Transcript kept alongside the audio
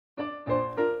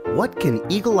What can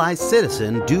Eagle-Eye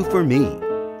Citizen do for me?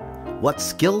 What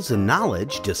skills and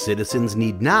knowledge do citizens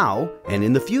need now and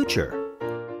in the future?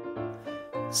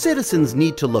 Citizens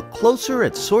need to look closer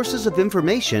at sources of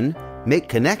information, make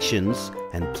connections,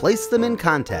 and place them in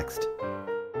context.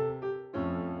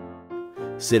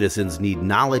 Citizens need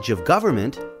knowledge of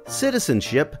government,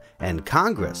 citizenship, and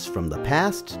Congress from the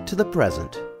past to the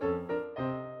present.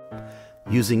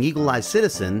 Using Eagle-Eye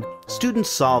Citizen,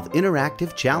 students solve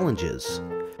interactive challenges.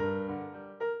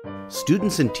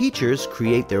 Students and teachers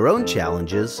create their own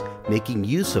challenges, making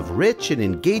use of rich and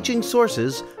engaging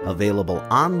sources available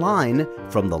online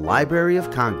from the Library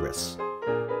of Congress.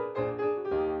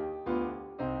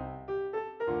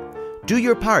 Do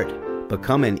your part.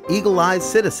 Become an Eagle-Eye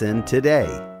Citizen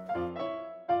today.